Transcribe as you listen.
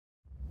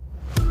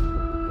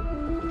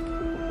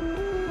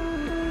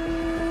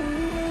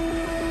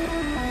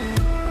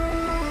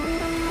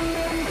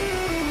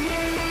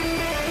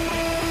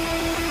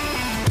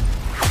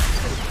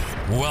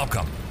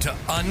Welcome to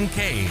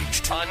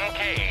Uncaged.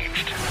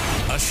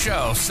 A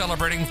show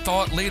celebrating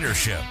thought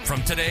leadership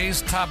from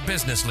today's top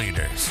business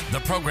leaders. The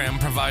program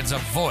provides a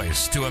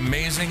voice to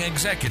amazing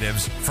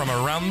executives from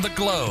around the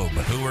globe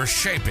who are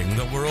shaping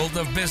the world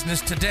of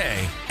business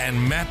today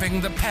and mapping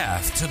the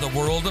path to the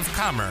world of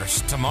commerce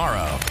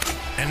tomorrow.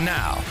 And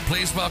now,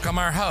 please welcome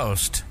our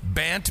host,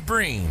 Bant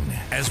Breen,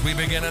 as we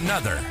begin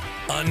another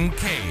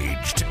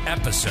Uncaged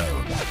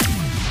episode.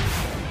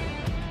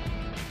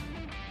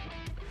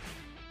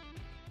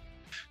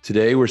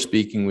 Today, we're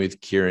speaking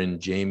with Kieran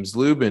James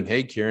Lubin.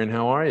 Hey, Kieran,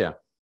 how are you?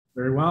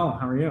 Very well.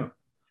 How are you?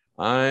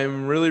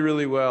 I'm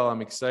really well.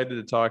 I'm excited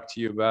to talk to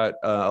you about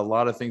a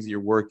lot of things that you're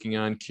working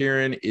on.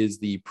 Kieran is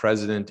the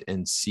president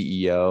and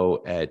CEO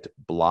at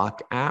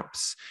Block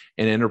Apps,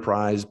 an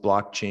enterprise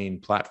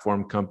blockchain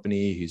platform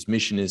company whose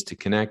mission is to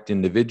connect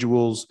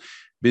individuals,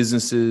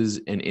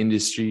 businesses, and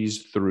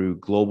industries through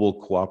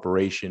global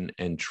cooperation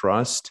and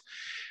trust.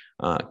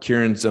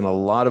 Kieran's done a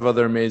lot of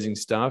other amazing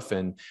stuff.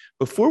 And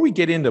before we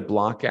get into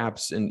Block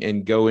Apps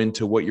and go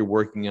into what you're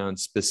working on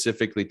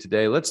specifically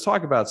today, let's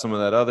talk about some of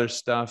that other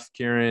stuff.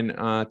 Kieran,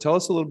 tell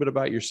us a little bit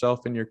about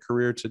yourself and your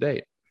career to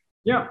date.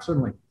 Yeah,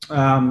 certainly.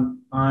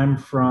 I'm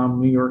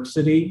from New York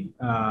City,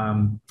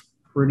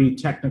 pretty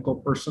technical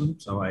person.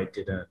 So I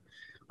did an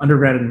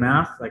undergrad in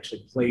math,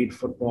 actually played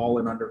football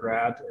in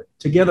undergrad.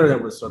 Together,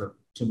 that was sort of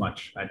too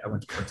much. I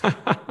went to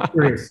a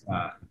serious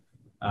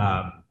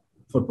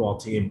football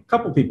team. A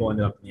couple people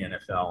ended up in the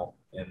NFL,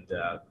 and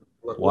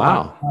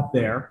wow, up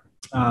there.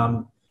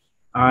 I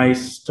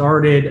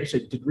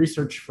actually did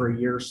research for a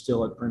year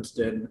still at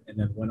Princeton, and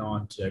then went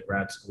on to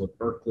grad school at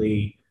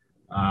Berkeley,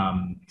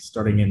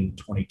 starting in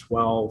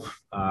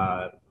 2012.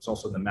 I was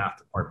also in the math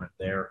department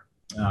there.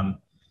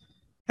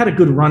 Had a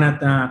good run at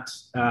that,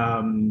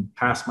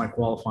 passed my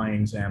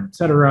qualifying exam, et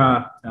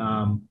cetera,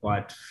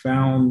 but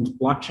found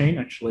blockchain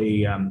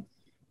actually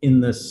in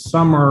the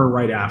summer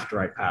right after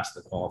I passed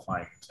the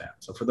qualifying exam.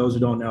 So for those who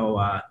don't know,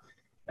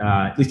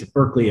 at least at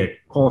Berkeley, a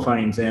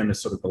qualifying exam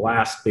is sort of the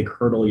last big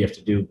hurdle you have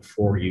to do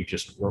before you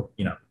just work,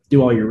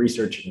 do all your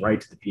research and write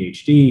to the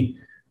PhD.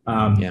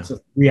 It's a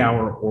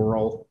 3-hour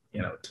oral,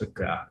 took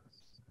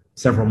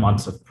several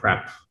months of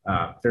prep,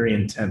 very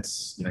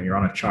intense. You're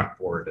on a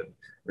chalkboard and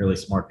really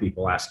smart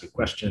people ask you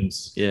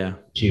questions that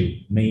you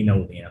may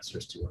know the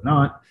answers to or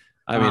not.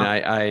 I mean,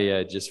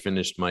 I just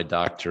finished my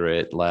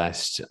doctorate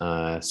last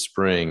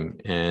spring,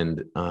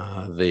 and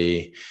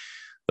the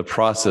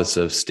process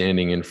of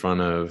standing in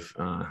front of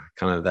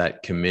kind of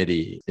that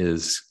committee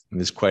is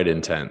quite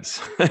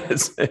intense.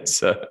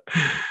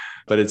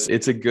 But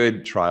it's a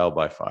good trial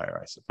by fire,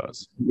 I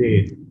suppose.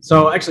 Indeed.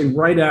 So actually,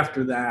 right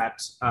after that,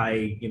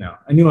 I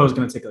knew I was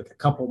going to take like a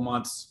couple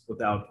months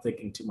without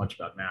thinking too much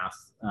about math,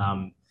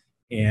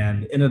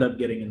 and ended up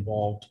getting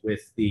involved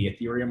with the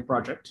Ethereum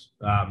project.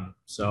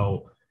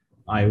 So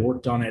I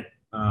worked on it,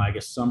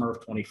 summer of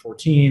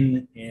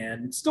 2014,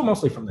 and still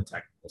mostly from the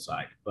technical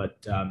side.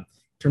 But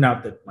turned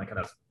out that my kind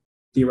of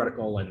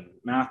theoretical and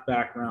math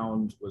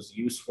background was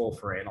useful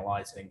for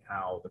analyzing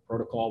how the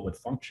protocol would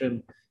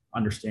function,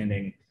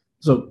 understanding.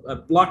 So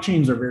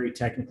blockchains are very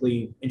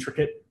technically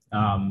intricate.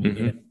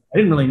 And I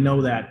didn't really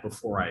know that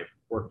before I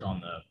worked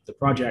on the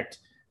project.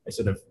 I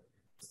sort of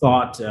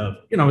thought of,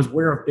 I was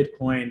aware of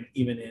Bitcoin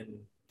even in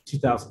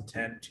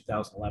 2010,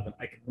 2011.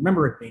 I can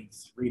remember it being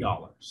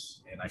 $3,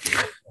 and I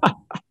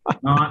was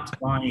not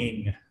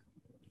buying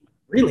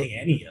really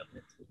any of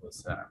it. It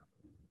was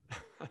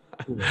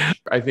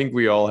I think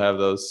we all have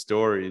those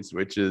stories,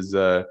 which is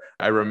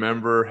I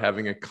remember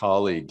having a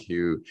colleague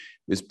who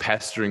was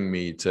pestering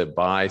me to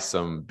buy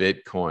some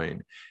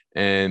Bitcoin.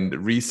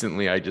 And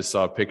recently I just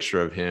saw a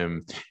picture of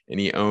him, and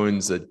he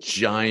owns a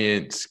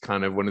giant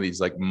kind of one of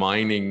these like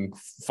mining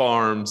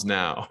farms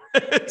now.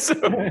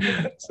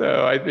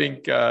 so I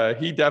think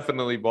he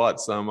definitely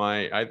bought some.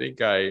 I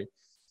think I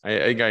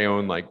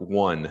own like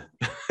one.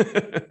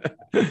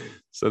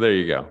 So there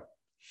you go.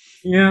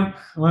 Yeah.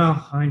 Well,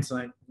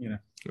 hindsight, Yeah,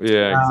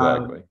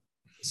 exactly.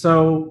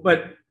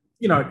 But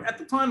at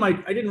the time I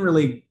didn't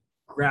really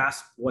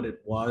grasp what it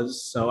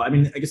was. So, I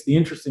mean, I guess the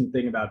interesting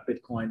thing about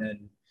Bitcoin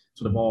and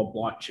sort of all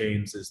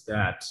blockchains is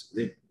that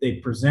they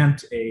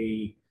present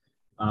a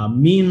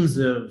means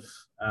of,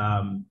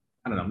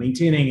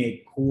 maintaining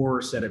a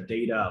core set of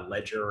data, a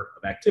ledger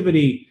of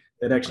activity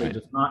that actually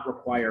does not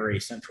require a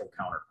central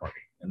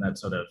counterparty. And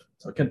that's sort of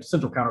a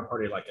central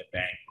counterparty like a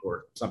bank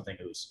or something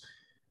who's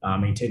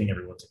maintaining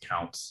everyone's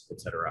accounts,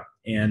 et cetera.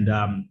 And,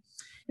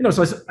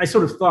 so I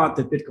sort of thought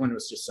that Bitcoin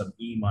was just some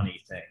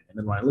e-money thing. And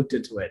then when I looked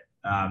into it,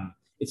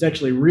 it's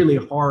actually really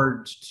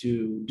hard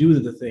to do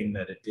the thing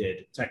that it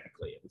did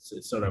technically.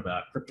 It's sort of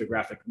a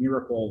cryptographic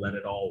miracle that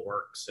it all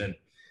works. And,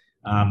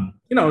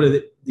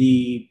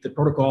 the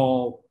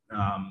protocol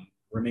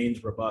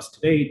remains robust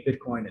to date.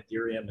 Bitcoin,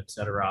 Ethereum, et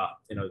cetera.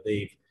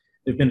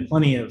 There've been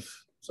plenty of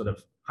sort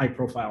of high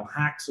profile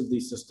hacks of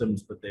these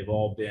systems, but they've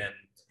all been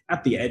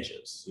at the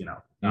edges,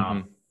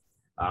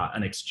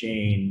 an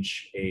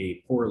exchange,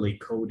 a poorly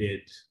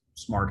coded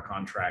smart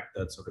contract,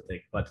 that sort of thing.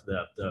 But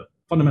the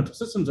fundamental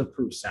systems have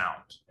proved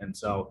sound. And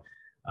so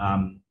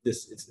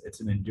It's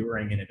an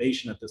enduring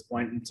innovation at this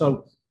point. And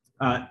so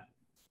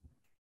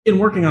in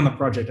working on the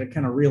project, I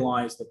kind of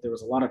realized that there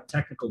was a lot of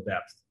technical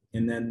depth.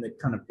 And then the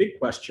kind of big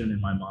question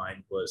in my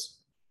mind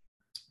was,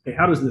 okay,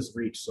 how does this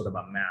reach sort of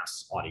a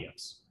mass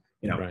audience?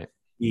 Right.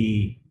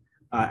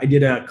 I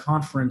did a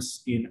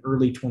conference in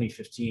early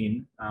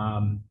 2015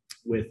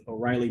 with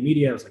O'Reilly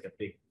Media. It was like a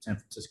big San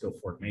Francisco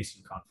Fort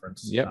Mason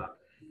conference. Yep.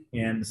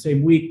 And the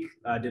same week,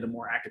 I did a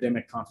more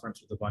academic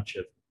conference with a bunch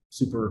of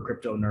super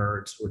crypto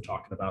nerds who were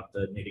talking about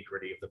the nitty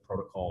gritty of the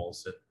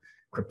protocols and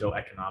crypto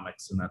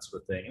economics and that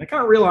sort of thing. And I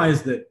kind of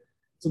realized that,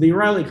 so the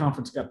O'Reilly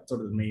conference got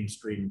sort of the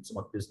mainstream,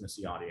 somewhat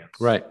businessy audience.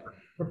 Right.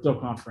 Crypto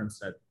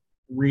conference had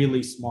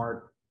really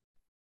smart,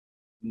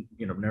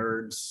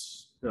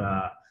 nerds,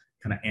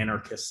 kind of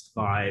anarchist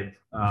vibe.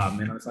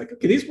 And I was like,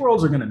 okay, these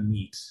worlds are going to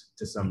meet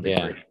to some degree.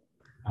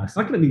 Yeah. It's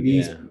not going to be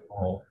these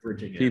people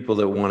bridging people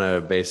that want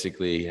to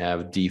basically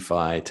have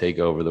DeFi take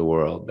over the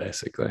world,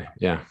 basically.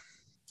 Yeah.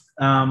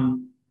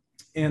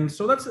 And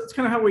so that's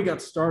kind of how we got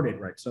started,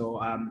 right?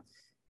 So,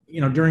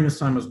 during this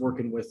time I was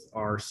working with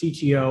our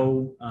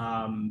CTO,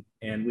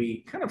 and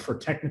we kind of, for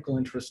technical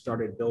interest,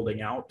 started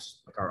building out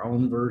like our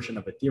own version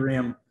of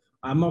Ethereum,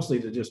 mostly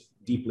to just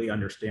deeply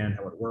understand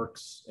how it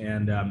works.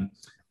 And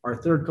our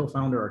third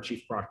co-founder, our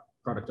chief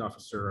product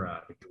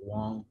officer, Victor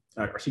Wong,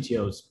 our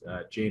CTO is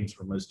James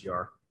from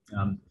Wisdyar.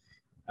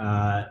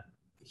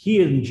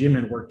 He and Jim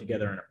had worked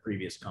together in a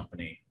previous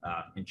company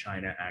in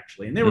China,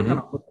 actually, and they were kind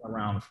of looking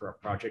around for a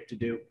project to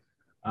do.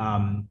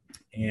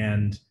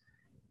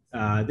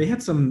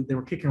 They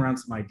were kicking around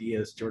some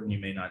ideas. Jordan, you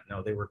may not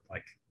know, they were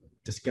like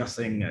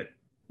discussing a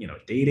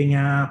dating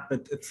app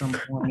at some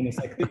point. It's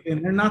like,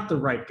 and they're not the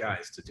right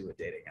guys to do a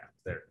dating app.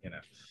 They're,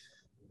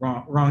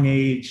 wrong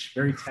age,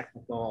 very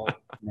technical,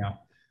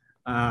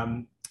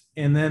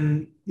 and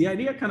then the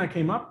idea kind of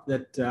came up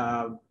that,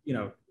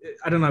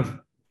 I don't know if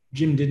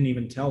Jim didn't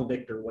even tell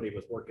Victor what he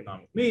was working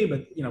on with me,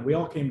 but, we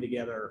all came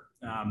together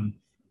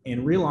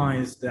and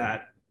realized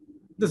that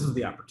this is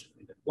the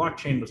opportunity, that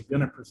blockchain was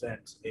going to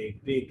present a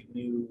big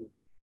new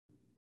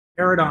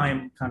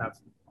paradigm kind of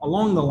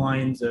along the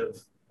lines of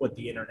what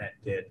the internet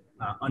did,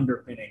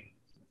 underpinning,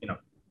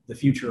 the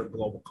future of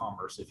global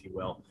commerce, if you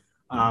will.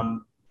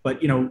 But,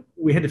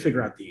 we had to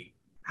figure out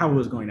how it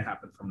was going to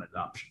happen from an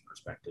adoption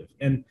perspective.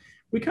 And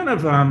we kind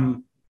of,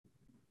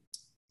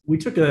 we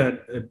took a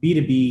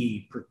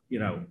B2B,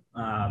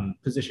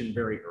 position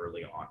very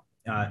early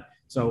on.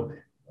 So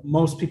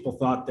most people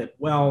thought that,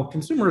 well,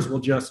 consumers will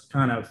just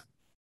kind of,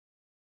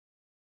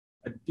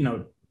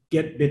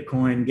 get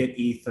Bitcoin, get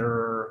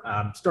Ether,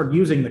 start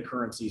using the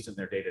currencies in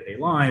their day-to-day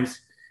lives.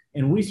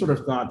 And we sort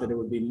of thought that it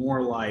would be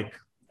more like,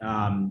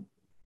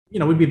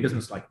 we'd be a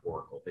business like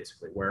Oracle,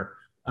 basically, where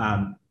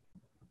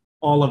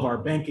all of our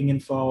banking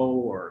info,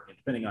 or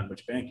depending on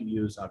which bank you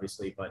use,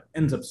 obviously, but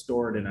ends up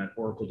stored in an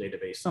Oracle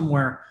database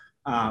somewhere.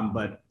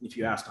 But if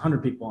you asked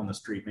 100 people on the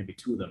street, maybe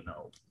 2 of them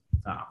know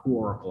who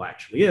Oracle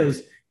actually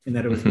is, and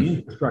that it was the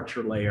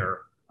infrastructure layer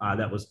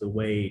that was the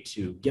way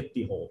to get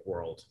the whole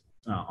world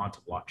onto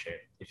blockchain,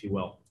 if you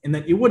will, and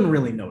that you wouldn't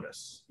really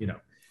notice.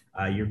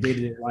 Your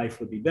day-to-day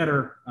life would be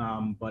better,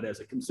 but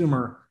as a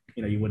consumer,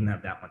 you wouldn't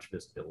have that much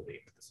visibility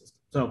into the system.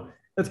 So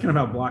that's kind of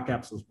how Block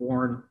Apps was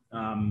born.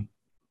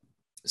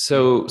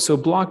 So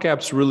Block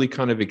Apps really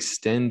kind of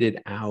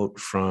extended out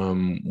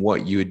from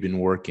what you had been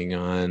working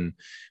on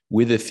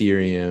with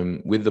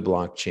Ethereum, with the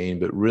blockchain,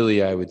 but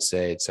really I would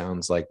say it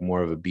sounds like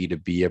more of a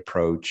B2B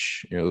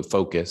approach,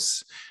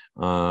 focus,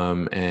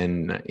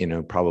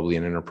 and probably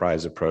an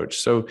enterprise approach.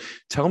 So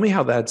tell me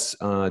how that's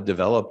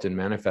developed and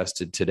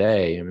manifested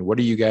today. I mean, what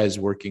are you guys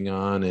working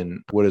on,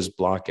 and what does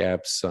Block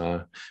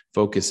Apps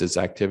focus its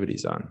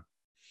activities on?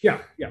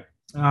 Yeah.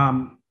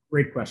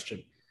 Great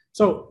question.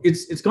 So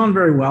it's gone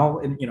very well,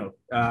 and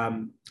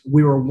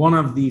we were one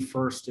of the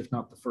first, if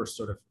not the first,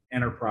 sort of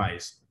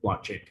enterprise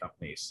blockchain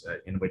companies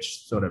in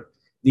which sort of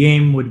the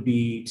aim would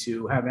be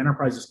to have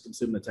enterprises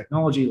consume the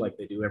technology like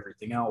they do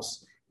everything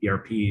else,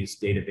 ERPs,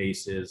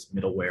 databases,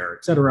 middleware,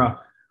 et cetera,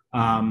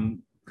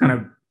 kind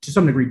of to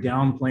some degree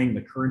downplaying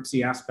the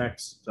currency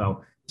aspects.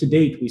 So to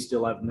date, we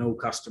still have no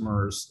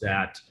customers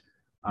that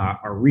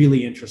are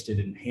really interested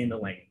in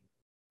handling,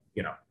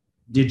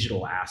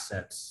 digital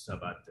assets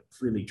of a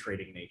freely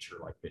trading nature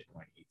like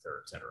Bitcoin,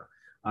 Ether, et cetera.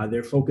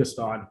 They're focused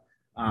on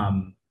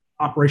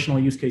operational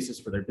use cases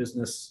for their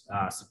business,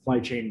 supply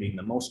chain being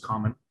the most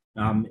common.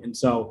 And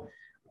so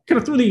kind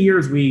of through the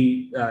years,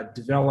 we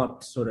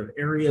developed sort of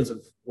areas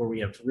of where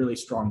we have really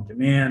strong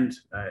demand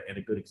and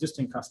a good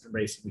existing customer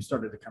base. And we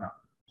started to kind of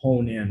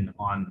hone in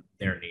on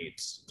their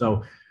needs.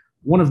 So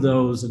one of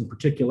those in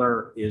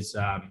particular is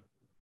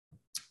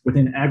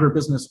within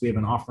agribusiness, we have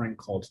an offering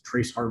called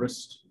Trace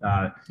Harvest.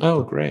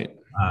 Oh, great.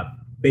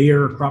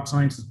 Bayer Crop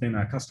Science has been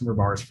a customer of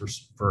ours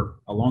for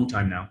a long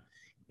time now.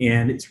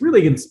 And it's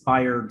really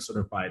inspired sort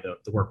of by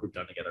the work we've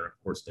done together. Of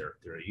course, they're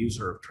a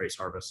user of Trace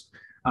Harvest.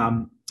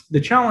 The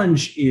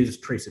challenge is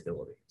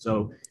traceability.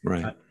 So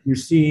right. You're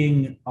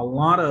seeing a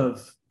lot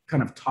of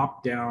kind of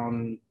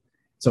top-down,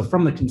 so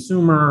from the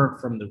consumer,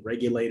 from the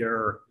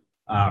regulator,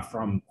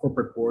 from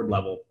corporate board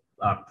level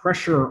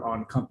pressure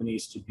on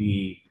companies to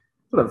be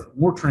sort of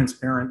more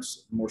transparent,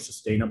 more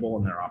sustainable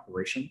in their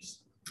operations.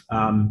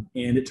 And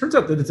it turns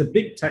out that it's a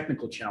big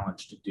technical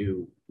challenge to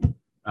do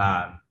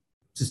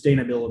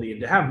sustainability and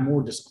to have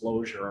more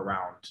disclosure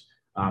around,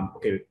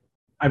 okay,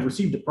 I've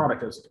received a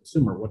product as a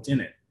consumer, what's in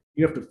it?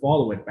 You have to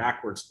follow it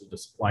backwards through the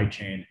supply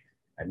chain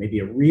and maybe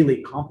a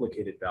really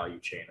complicated value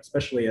chain,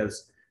 especially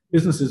as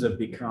businesses have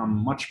become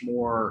much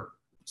more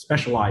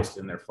specialized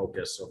in their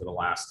focus over the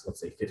last, let's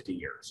say, 50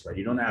 years, right?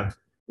 You don't have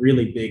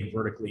really big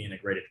vertically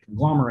integrated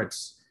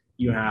conglomerates.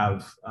 You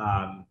have,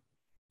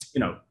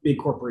 big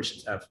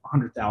corporations have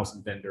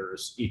 100,000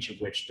 vendors, each of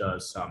which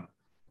does some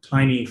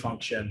tiny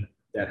function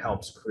that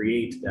helps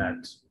create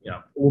that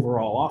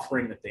overall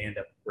offering that they end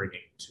up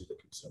bringing to the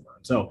consumer.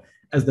 And so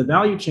as the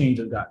value chains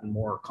have gotten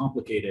more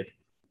complicated,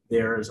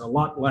 there's a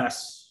lot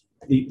less,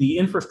 the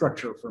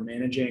infrastructure for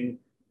managing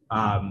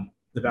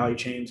the value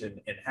chains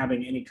and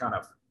having any kind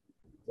of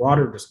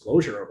broader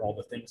disclosure of all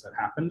the things that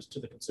happened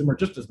to the consumer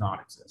just does not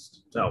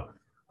exist. So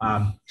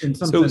in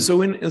some sense,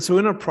 so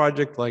in a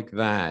project like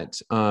that,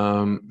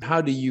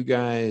 how do you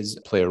guys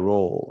play a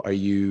role?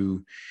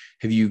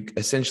 Have you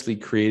essentially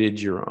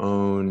created your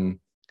own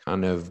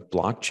kind of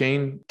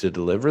blockchain to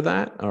deliver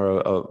that,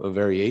 or a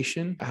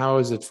variation? How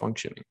is it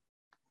functioning?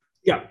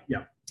 Yeah.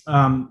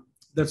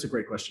 That's a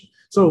great question.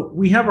 So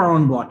we have our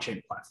own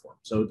blockchain platform.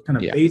 So kind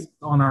of based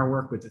on our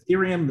work with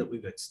Ethereum, that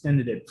we've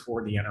extended it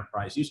for the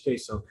enterprise use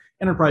case. So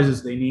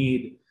enterprises, they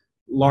need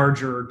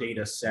larger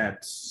data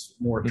sets,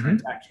 more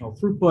transactional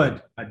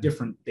throughput, a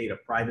different data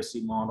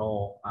privacy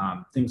model,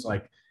 things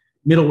like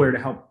middleware to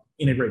help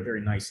integrate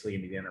very nicely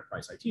into the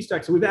enterprise IT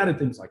stack. So we've added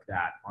things like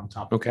that on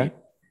top of the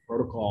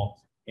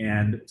protocol.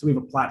 And so we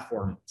have a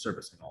platform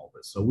servicing all of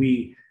this. So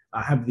we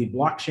have the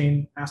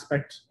blockchain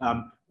aspect,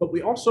 but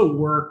we also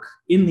work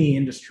in the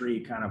industry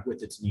kind of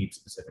with its needs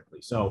specifically.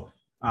 So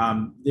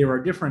there are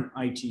different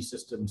IT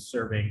systems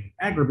serving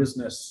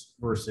agribusiness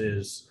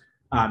versus,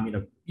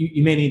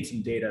 you may need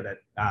some data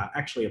that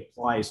actually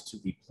applies to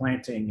the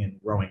planting and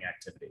growing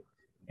activity.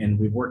 And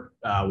we've worked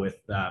with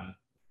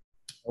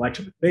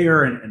Electric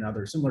Bayer and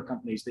other similar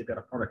companies. They've got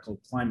a product called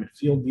Climate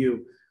Field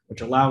View, which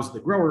allows the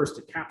growers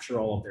to capture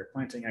all of their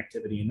planting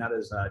activity. And that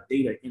is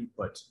data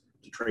input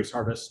to trace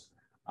harvest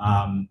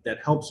that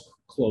helps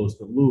close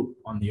the loop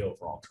on the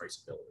overall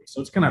traceability.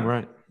 So it's kind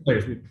of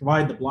players. We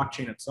provide the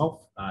blockchain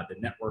itself, the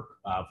network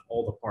of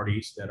all the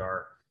parties that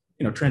are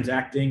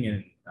transacting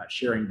and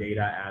sharing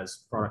data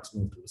as products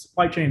move through the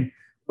supply chain,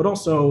 but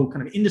also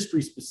kind of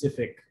industry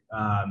specific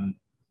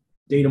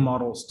data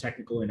models,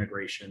 technical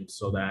integration,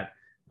 so that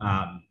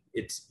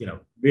it's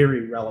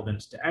very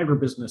relevant to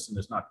agribusiness, and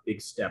there's not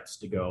big steps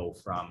to go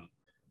from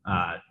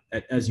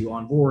as you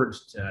onboard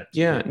to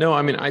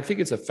I think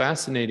it's a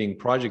fascinating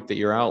project that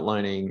you're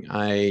outlining.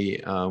 I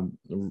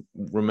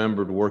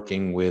remembered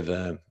working with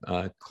a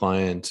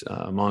client,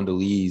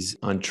 Mondelez,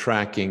 on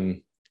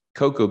tracking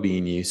cocoa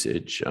bean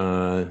usage.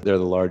 They're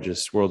the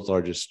world's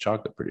largest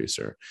chocolate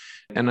producer.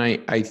 And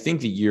I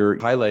think that you're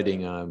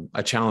highlighting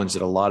a challenge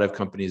that a lot of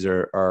companies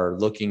are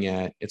looking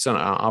at. It's an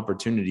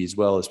opportunity as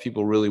well, as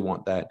people really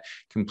want that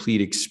complete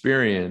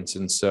experience.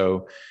 And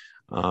so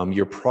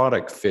your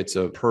product fits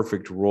a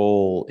perfect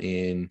role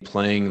in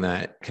playing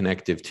that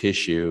connective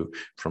tissue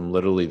from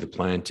literally the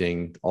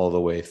planting all the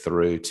way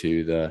through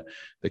to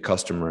the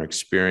customer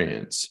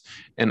experience.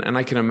 And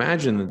I can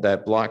imagine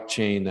that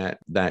blockchain,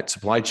 that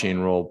supply chain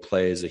role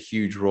plays a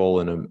huge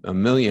role in a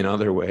million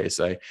other ways.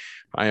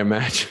 I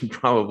imagine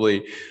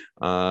probably,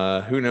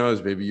 who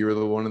knows, maybe you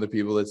were one of the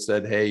people that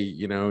said, hey,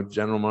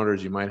 General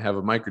Motors, you might have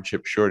a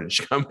microchip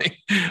shortage coming.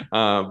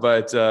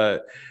 But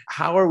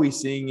how are we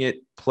seeing it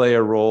play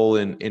a role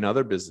in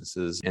other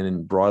businesses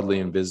and broadly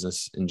in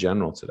business in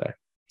general today?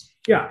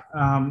 Yeah,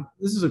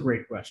 this is a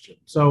great question.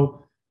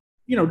 So,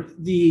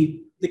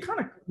 the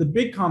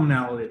big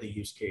commonality of the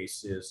use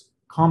case is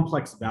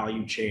complex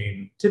value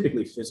chain.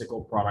 Typically,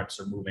 physical products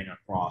are moving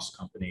across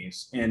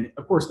companies, and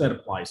of course, that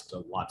applies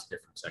to lots of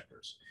different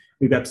sectors.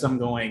 We've got some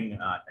going.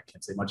 I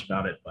can't say much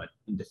about it, but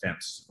in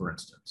defense, for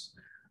instance,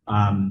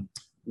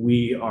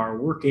 we are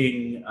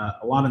working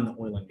a lot in the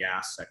oil and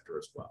gas sector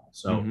as well.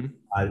 So,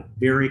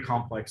 very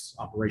complex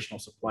operational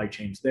supply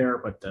chains there.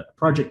 But the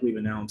project we've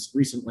announced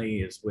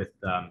recently is with.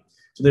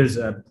 So there's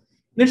an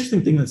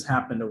interesting thing that's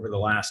happened over the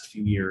last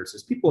few years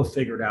is people have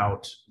figured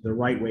out the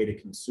right way to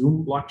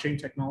consume blockchain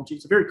technology.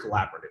 It's a very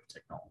collaborative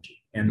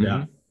technology.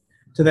 And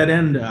to that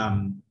end,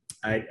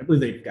 I believe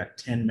they've got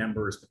 10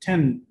 members, but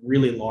 10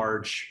 really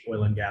large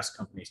oil and gas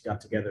companies got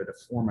together to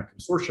form a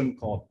consortium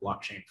called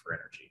Blockchain for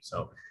Energy.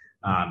 So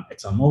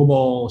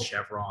ExxonMobil,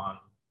 Chevron,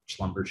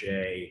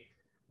 Schlumberger,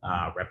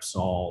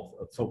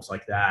 Repsol, folks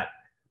like that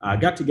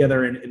got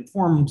together and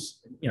formed,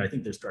 I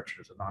think they're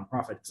structured as a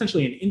nonprofit,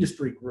 essentially an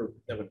industry group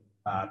that would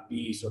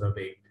be sort of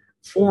a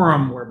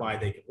forum whereby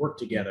they could work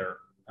together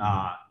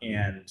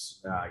and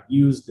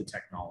use the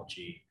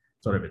technology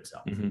sort of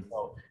itself.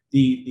 So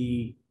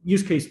the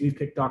use case we've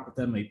kicked off with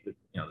them,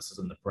 this is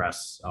in the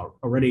press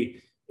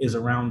already, is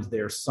around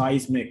their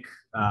seismic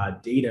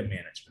data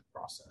management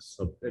process.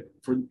 So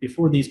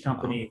before these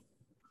companies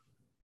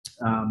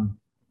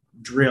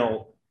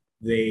drill,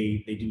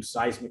 they do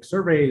seismic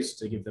surveys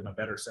to give them a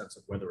better sense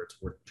of whether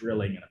it's worth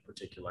drilling in a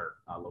particular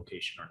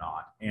location or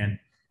not. And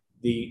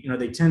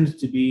they tend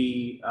to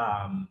be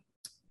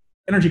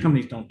energy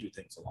companies don't do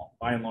things alone.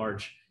 By and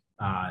large,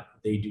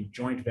 they do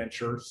joint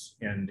ventures,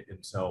 and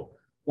so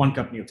one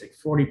company will take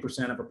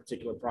 40% of a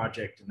particular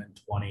project, and then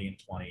 20 and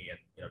 20,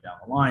 and down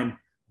the line.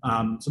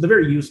 So they're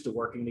very used to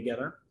working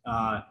together,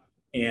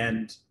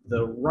 and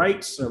the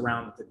rights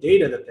around the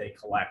data that they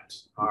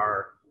collect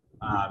are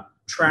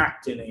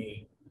tracked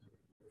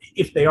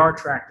if they are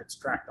tracked, it's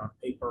tracked on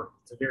paper.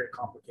 It's a very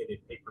complicated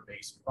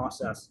paper-based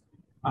process.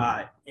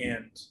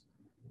 And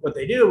what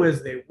they do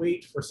is they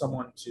wait for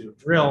someone to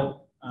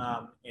drill,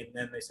 and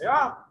then they say,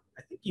 I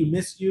think you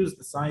misused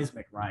the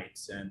seismic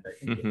rights, and I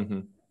think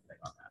you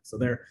on that. So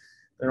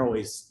they're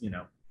always,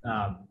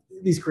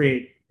 these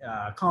create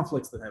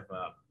conflicts that have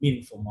a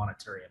meaningful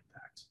monetary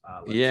impact.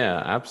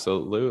 Yeah,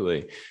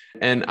 absolutely.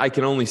 And I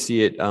can only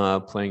see it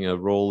playing a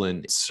role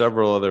in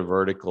several other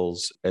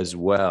verticals as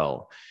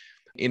well.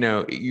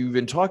 You've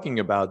been talking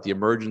about the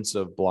emergence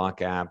of block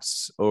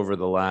apps over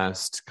the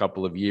last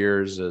couple of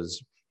years,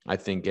 as I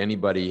think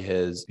anybody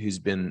who's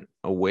been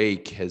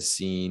awake has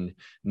seen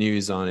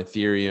news on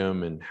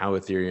Ethereum and how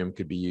Ethereum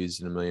could be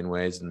used in a million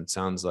ways. And it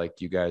sounds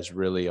like you guys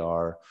really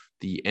are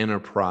the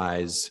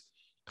enterprise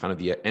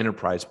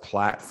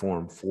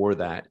platform for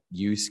that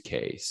use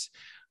case.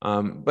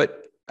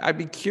 But I'd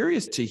be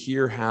curious to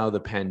hear how the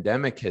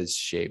pandemic has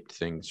shaped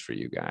things for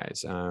you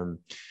guys. And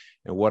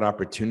what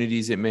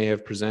opportunities it may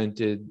have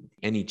presented,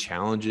 any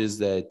challenges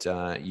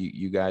that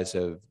you guys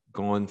have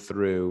gone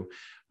through.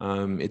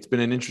 It's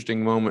been an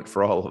interesting moment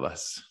for all of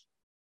us.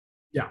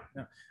 Yeah,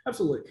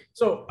 absolutely.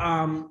 So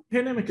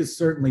pandemic has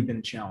certainly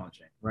been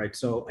challenging, right?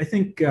 So I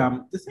think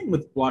the thing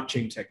with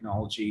blockchain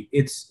technology,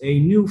 it's a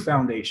new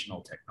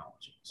foundational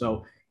technology.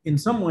 So in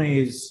some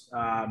ways,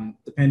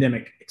 the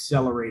pandemic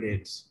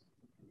accelerated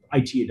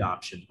IT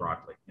adoption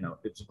broadly.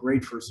 It's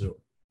great for Zoom.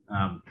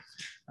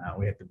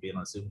 We have to be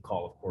on a Zoom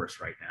call, of course,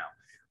 right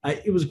now.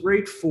 It was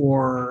great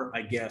for,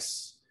 I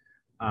guess,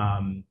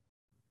 and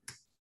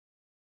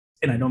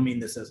I don't mean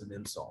this as an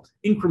insult,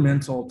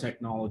 incremental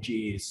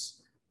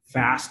technologies,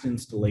 fast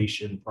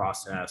installation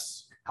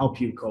process, help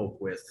you cope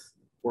with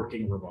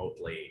working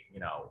remotely,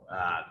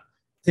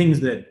 things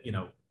that,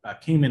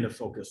 came into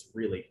focus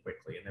really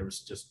quickly. And there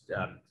was just,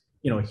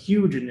 a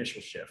huge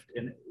initial shift.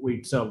 And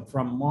so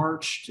from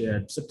March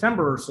to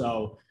September or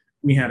so,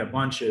 we had a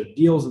bunch of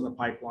deals in the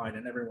pipeline,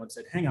 and everyone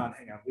said, hang on,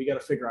 we got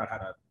to figure out how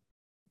to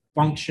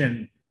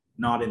function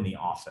not in the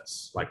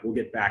office. Like, we'll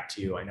get back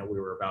to you. I know we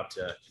were about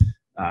to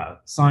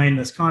sign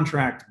this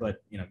contract,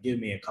 but give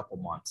me a couple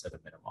months at a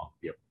minimum.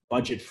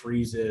 Budget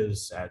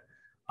freezes at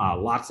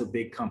lots of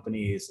big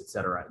companies, et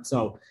cetera. And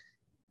so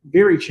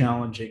very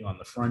challenging on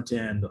the front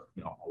end.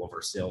 All of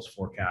our sales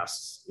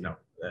forecasts,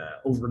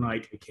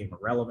 overnight became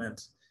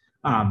irrelevant.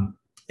 And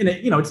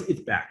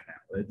it's back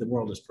now. The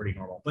world is pretty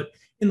normal. But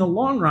in the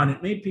long run,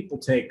 it made people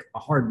take a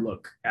hard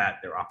look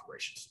at their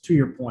operations. To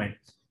your point,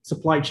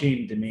 supply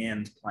chain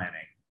demand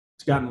planning,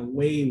 it's gotten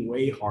way,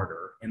 way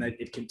harder, and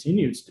it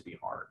continues to be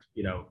hard.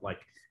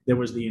 There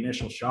was the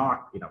initial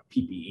shock,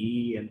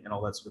 PPE and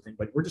all that sort of thing,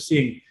 but we're just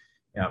seeing,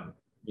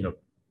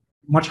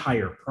 much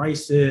higher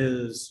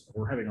prices.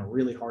 We're having a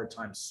really hard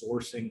time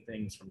sourcing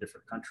things from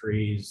different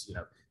countries.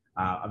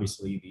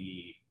 Obviously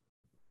the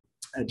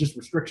just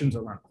restrictions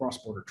around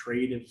cross-border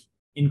trade have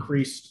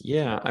increased.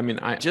 Yeah,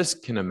 I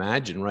just can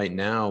imagine right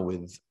now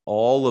with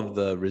all of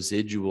the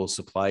residual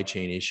supply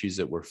chain issues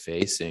that we're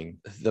facing,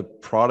 the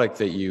product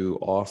that you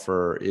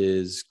offer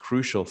is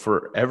crucial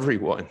for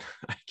everyone.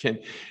 I can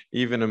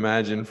even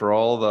imagine for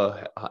all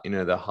the,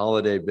 the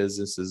holiday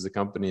businesses, the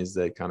companies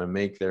that kind of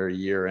make their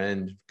year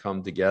end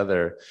come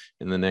together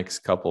in the next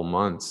couple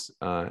months.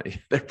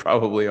 They're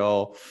probably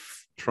all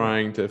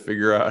trying to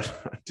figure out,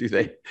 do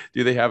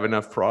they have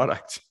enough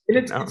product? And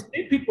it's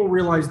made people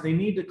realize they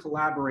need to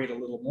collaborate a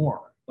little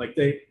more. Like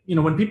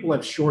when people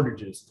have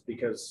shortages, it's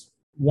because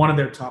one of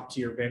their top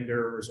tier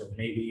vendors or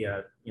maybe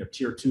a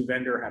tier 2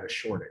 vendor had a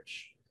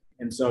shortage.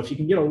 And so if you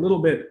can get a little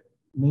bit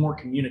more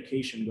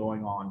communication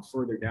going on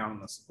further down in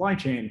the supply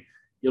chain,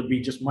 you'll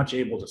be just much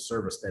able to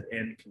service that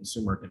end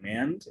consumer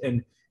demand.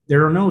 And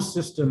there are no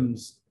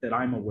systems that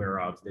I'm aware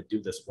of that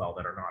do this well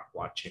that are not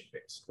blockchain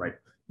based, right?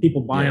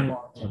 People by and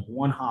large have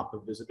one hop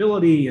of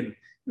visibility, and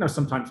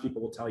sometimes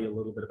people will tell you a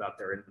little bit about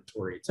their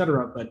inventory, et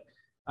cetera. But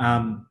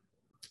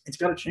it's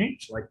got to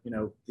change.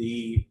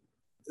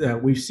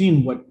 We've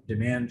seen what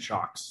demand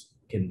shocks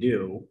can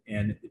do,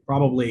 and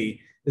probably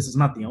this is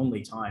not the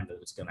only time that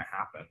it's going to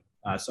happen.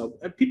 So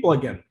people,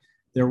 again,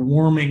 they're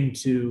warming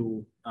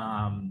to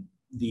a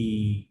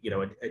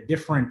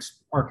different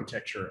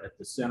architecture at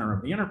the center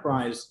of the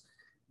enterprise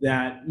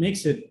that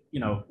makes it,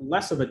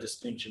 less of a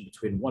distinction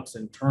between what's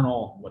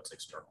internal and what's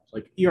external.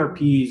 Like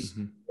ERPs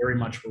very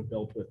much were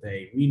built with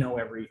we know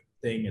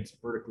everything, it's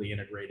vertically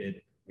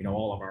integrated, we know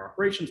all of our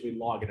operations, we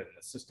log it in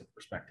the system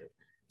perspective.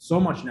 so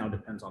much now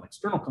depends on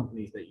external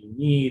companies that you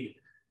need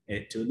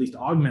it to at least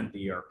augment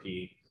the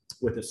ERP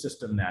with a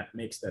system that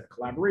makes that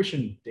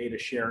collaboration, data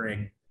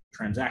sharing,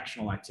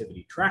 transactional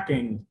activity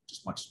tracking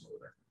just much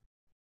smoother.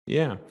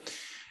 Yeah.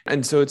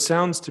 And so it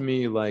sounds to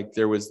me like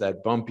there was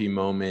that bumpy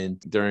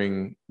moment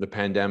during the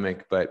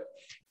pandemic, but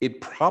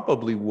it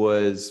probably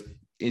was,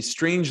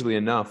 strangely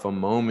enough, a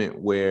moment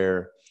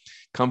where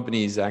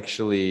companies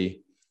actually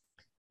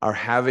are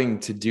having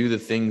to do the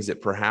things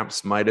that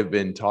perhaps might have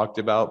been talked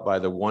about by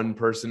the one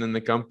person in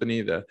the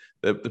company, the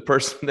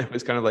person that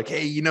was kind of like,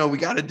 hey, we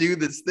got to do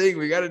this thing.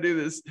 We got to do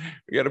this.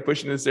 We got to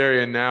push in this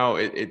area. And now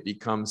it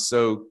becomes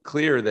so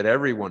clear that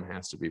everyone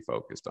has to be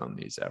focused on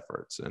these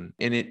efforts. And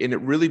it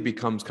really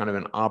becomes kind of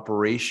an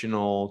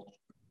operational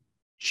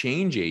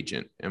change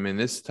agent. I mean,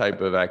 this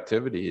type of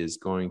activity is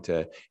going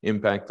to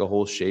impact the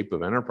whole shape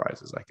of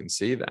enterprises. I can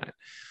see that.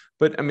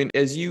 But I mean,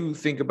 as you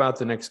think about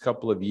the next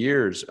couple of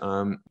years,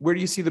 where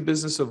do you see the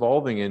business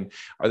evolving? And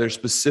are there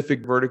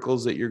specific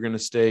verticals that you're going to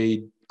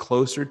stay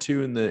closer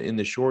to in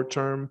the short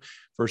term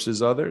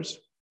versus others?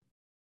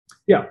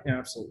 Yeah,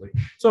 absolutely.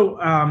 So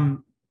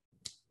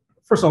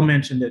first, I'll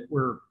mention that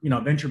we're a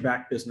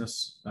venture-backed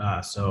business,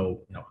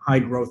 so high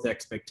growth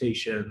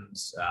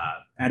expectations,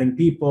 adding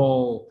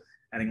people,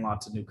 adding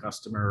lots of new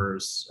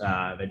customers,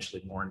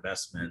 eventually more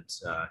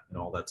investment,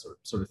 all that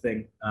sort of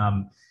thing.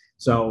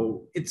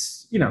 So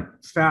it's,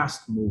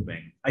 fast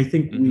moving. I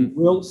think we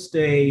will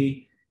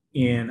stay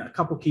in a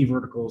couple key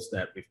verticals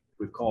that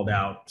we've called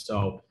out.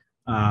 So,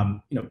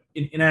 in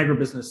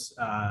agribusiness,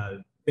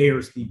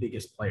 Bayer's the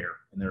biggest player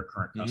in their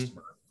current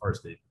customer as far as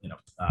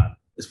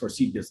as far as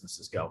seed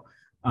businesses go.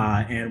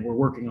 And we're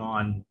working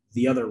on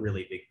the other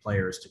really big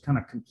players to kind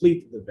of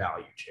complete the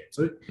value chain.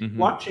 So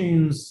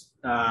blockchains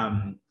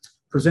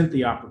present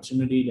the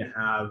opportunity to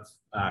have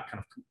kind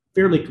of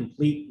fairly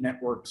complete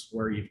networks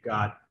where you've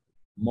got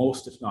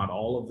most, if not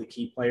all, of the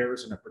key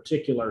players in a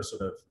particular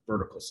sort of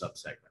vertical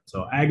subsegment.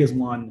 So ag is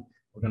one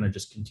we're going to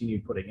just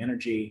continue putting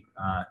energy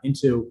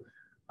into.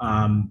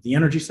 The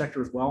energy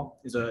sector as well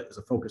is a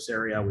focus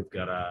area. We've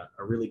got a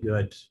really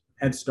good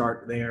head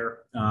start there.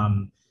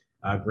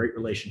 Great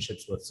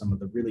relationships with some of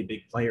the really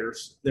big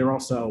players. They're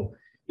also,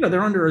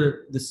 they're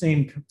under the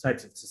same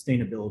types of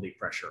sustainability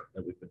pressure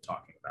that we've been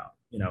talking about.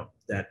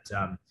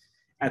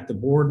 At the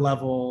board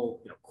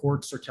level,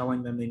 courts are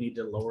telling them they need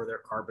to lower their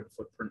carbon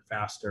footprint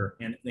faster,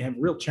 and they have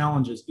real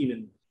challenges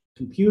even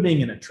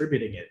computing and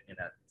attributing it in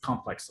a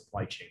complex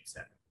supply chain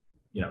setting.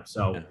 That's.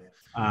 I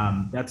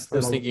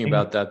was thinking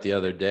about that the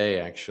other day,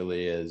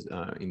 actually, as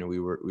we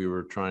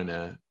were trying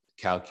to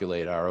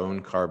calculate our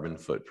own carbon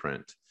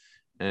footprint,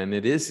 and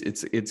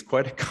it's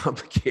quite a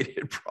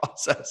complicated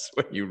process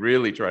when you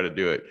really try to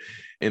do it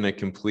in a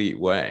complete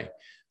way.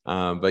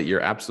 But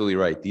you're absolutely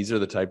right. These are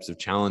the types of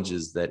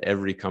challenges that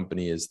every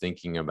company is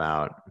thinking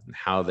about,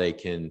 how they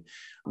can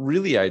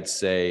really, I'd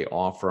say,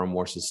 offer a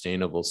more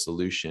sustainable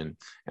solution.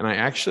 And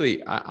I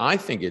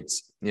think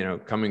it's,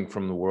 coming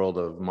from the world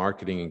of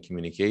marketing and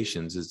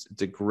communications, it's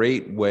a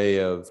great way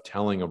of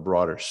telling a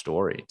broader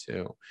story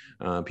too.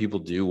 People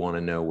do want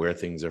to know where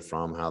things are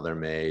from, how they're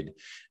made.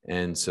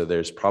 And so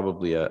there's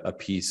probably a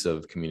piece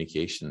of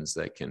communications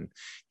that can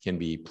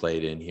be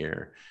played in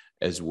here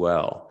as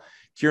well.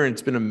 Kieran,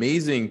 it's been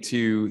amazing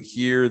to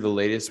hear the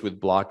latest with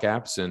Block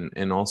Apps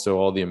and also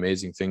all the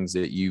amazing things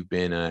that you've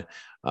been a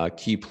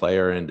key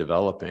player in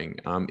developing.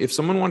 If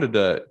someone wanted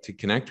to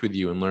connect with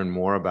you and learn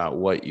more about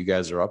what you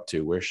guys are up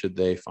to, where should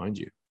they find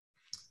you?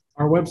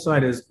 Our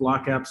website is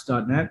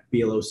blockapps.net,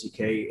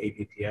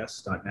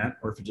 blockapps.net,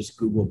 or if you just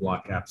Google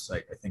Block Apps,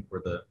 I think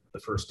we're the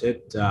first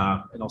hit.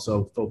 And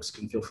also folks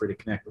can feel free to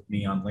connect with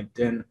me on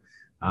LinkedIn.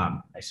 I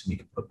assume you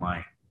can put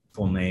my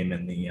full name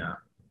in the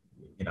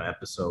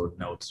episode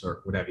notes or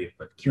whatever,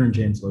 but Kieran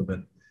James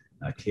Lubin,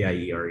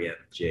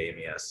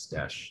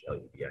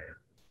 KIERENJAMES-LUBIN.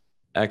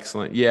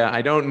 Excellent. Yeah,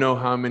 I don't know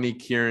how many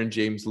Kieran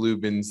James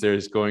Lubins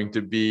there's going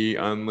to be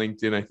on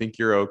LinkedIn. I think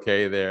you're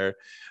okay there.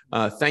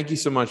 Thank you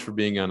so much for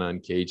being on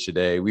Uncaged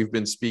today. We've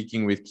been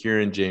speaking with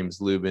Kieran James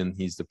Lubin.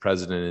 He's the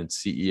president and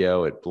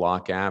CEO at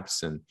Block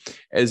Apps. And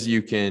as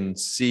you can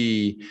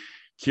see,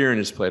 Kieran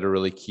has played a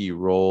really key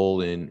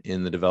role in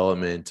the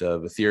development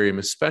of Ethereum,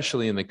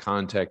 especially in the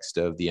context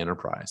of the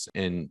enterprise,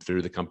 and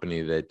through the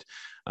company that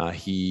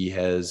he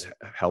has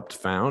helped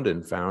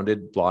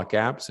founded Block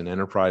Apps, an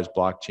enterprise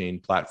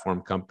blockchain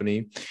platform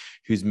company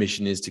whose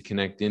mission is to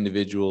connect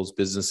individuals,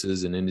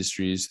 businesses, and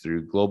industries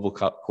through global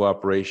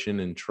cooperation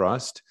and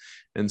trust.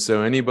 And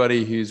so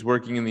anybody who's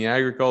working in the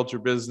agriculture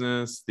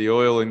business, the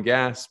oil and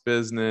gas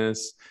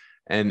business,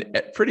 and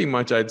pretty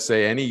much I'd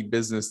say any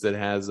business that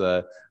has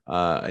a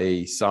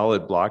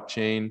solid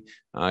blockchain,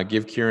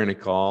 give Kieran a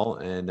call,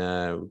 and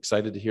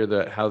excited to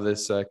hear how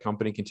this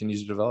company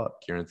continues to develop.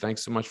 Kieran,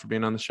 thanks so much for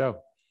being on the show.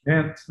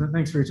 Yeah,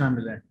 thanks for your time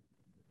today.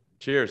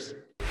 Cheers.